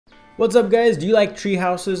What's up guys, do you like tree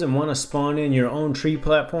houses and want to spawn in your own tree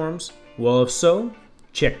platforms? Well, if so,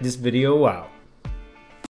 check this video out.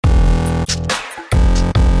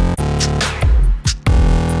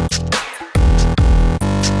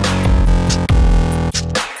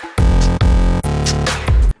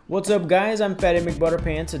 What's up guys, I'm Fatty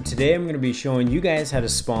McButterpants and today I'm going to be showing you guys how to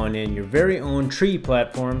spawn in your very own tree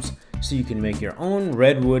platforms so you can make your own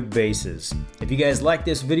redwood bases. If you guys like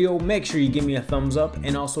this video, make sure you give me a thumbs up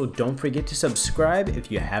and also don't forget to subscribe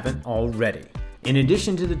if you haven't already. In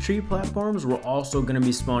addition to the tree platforms, we're also going to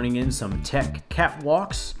be spawning in some Tek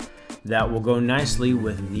Catwalks that will go nicely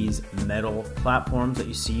with these metal platforms that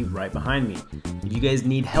you see right behind me. If you guys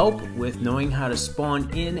need help with knowing how to spawn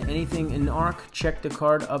in anything in Ark, check the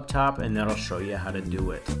card up top and that'll show you how to do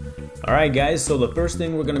it. Alright guys, so the first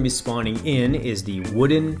thing we're going to be spawning in is the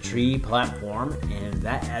wooden tree platform, and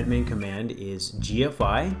that admin command is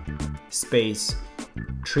GFI space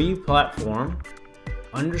tree platform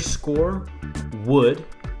underscore wood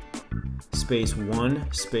space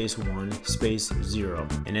 1 space 1 space 0.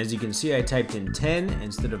 And as you can see, I typed in 10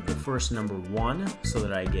 instead of the first number 1 so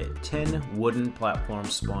that I get 10 wooden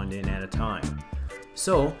platforms spawned in at a time.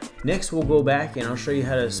 So next we'll go back and I'll show you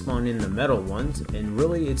how to spawn in the metal ones, and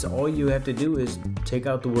really it's all you have to do is take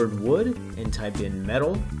out the word wood and type in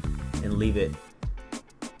metal and leave it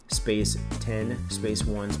space 10 space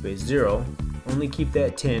 1 space 0. Only keep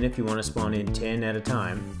that 10 if you want to spawn in 10 at a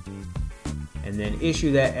time, and then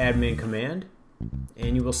issue that admin command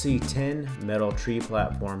and you will see 10 metal tree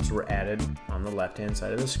platforms were added on the left hand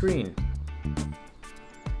side of the screen.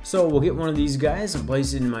 So we'll get one of these guys and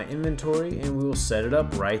place it in my inventory and we will set it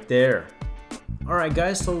up right there. Alright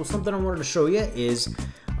guys, so something I wanted to show you is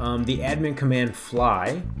the admin command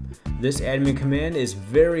fly. This admin command is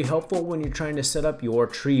very helpful when you're trying to set up your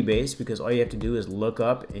tree base, because all you have to do is look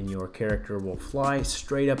up and your character will fly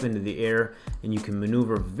straight up into the air and you can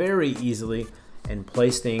maneuver very easily and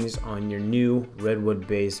place things on your new redwood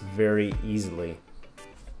base very easily.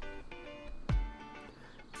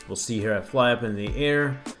 We'll see here I fly up in the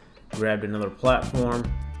air, grabbed another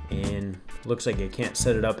platform, and looks like I can't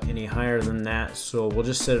set it up any higher than that, so we'll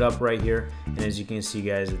just set it up right here. And as you can see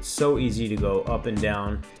guys, it's so easy to go up and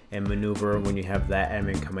down and maneuver when you have that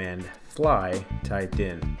admin command fly typed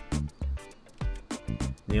in.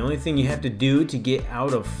 The only thing you have to do to get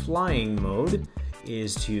out of flying mode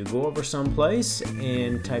is to go over someplace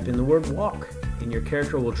and type in the word walk, and your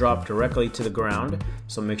character will drop directly to the ground,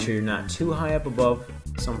 so make sure you're not too high up above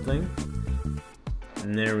something.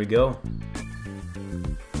 And there we go.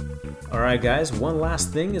 Alright guys, one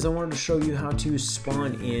last thing is I wanted to show you how to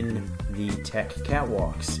spawn in the Tek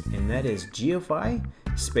Catwalks, and that is GFI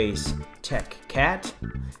space TekCat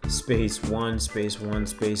space 1 space 1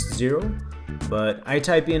 space 0, but I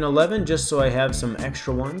type in 11 just so I have some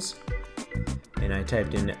extra ones, and I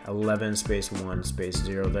typed in 11 space 1 space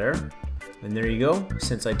 0 there, and there you go.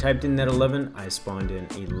 Since I typed in that 11, I spawned in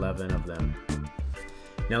 11 of them.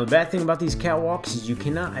 Now the bad thing about these catwalks is you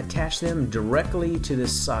cannot attach them directly to the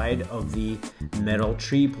side of the metal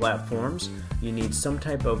tree platforms. You need some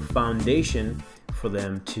type of foundation for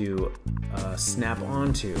them to snap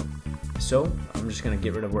onto. So I'm just going to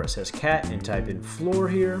get rid of where it says cat and type in floor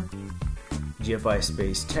here. GFI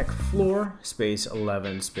space Tek floor space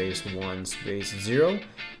 11 space 1 space 0,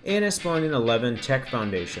 and I spawned in 11 Tek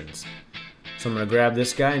foundations. So I'm going to grab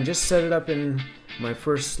this guy and just set it up in my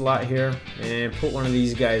first slot here and put one of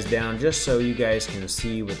these guys down just so you guys can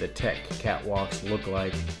see what the Tek Catwalks look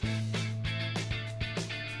like.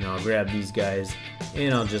 Now I'll grab these guys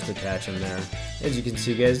and I'll just attach them there. As you can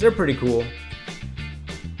see guys, they're pretty cool.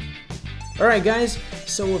 Alright guys,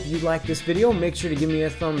 so if you like this video, make sure to give me a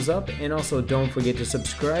thumbs up, and also don't forget to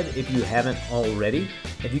subscribe if you haven't already.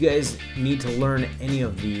 If you guys need to learn any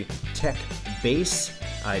of the Tek base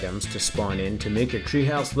items to spawn in to make your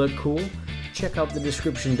treehouse look cool, check out the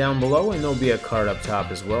description down below and there'll be a card up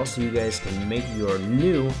top as well, so you guys can make your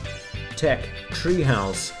new Tek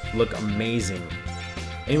treehouse look amazing.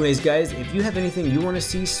 Anyways guys, if you have anything you want to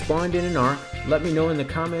see spawned in an Ark, let me know in the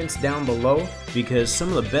comments down below, because some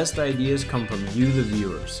of the best ideas come from you the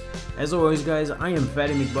viewers. As always guys, I am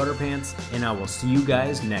Fatty McButterpants and I will see you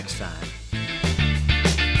guys next time.